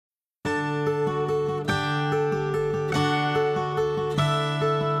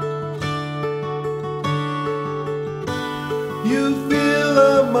You fill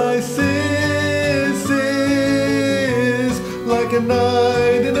up my senses like a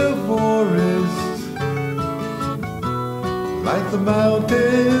night in a forest, like the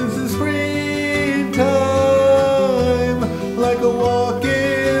mountains in springtime, like a walk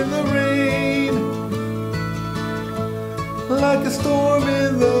in the rain, like a storm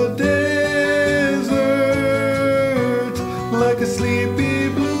in the desert, like a sleepy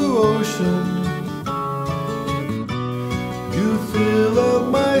blue ocean. You fill up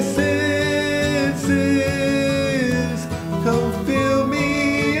my senses, come fill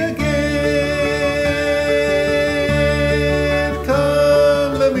me again.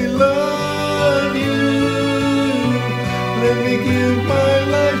 Come, let me love you, let me give my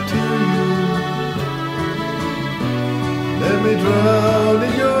life to you. Let me drown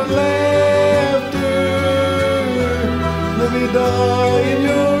in your laughter, let me die in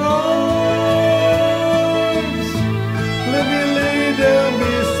your arms. Let me lay down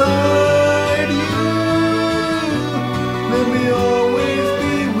beside you, let me always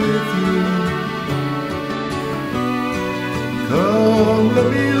be with you. Come, let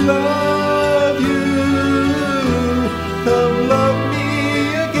me love you, come love me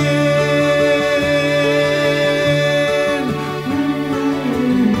again.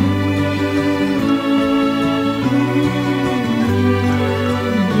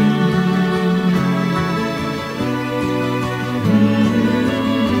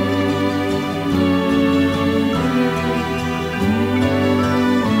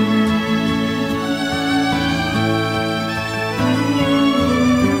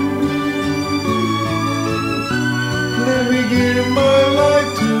 Let me give my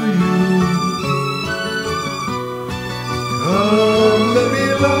life to you. Come, let me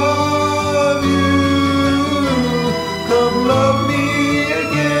love you. Come love me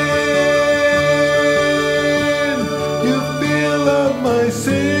again. You fill up my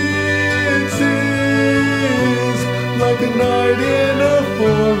senses like a night in a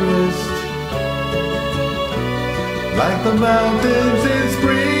forest, like the mountains in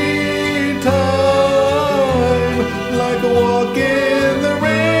springtime, like a walk in the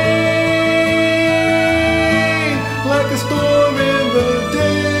rain, like a storm in the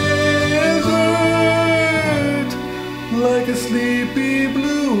desert, like a sleepy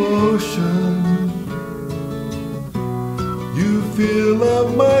blue ocean.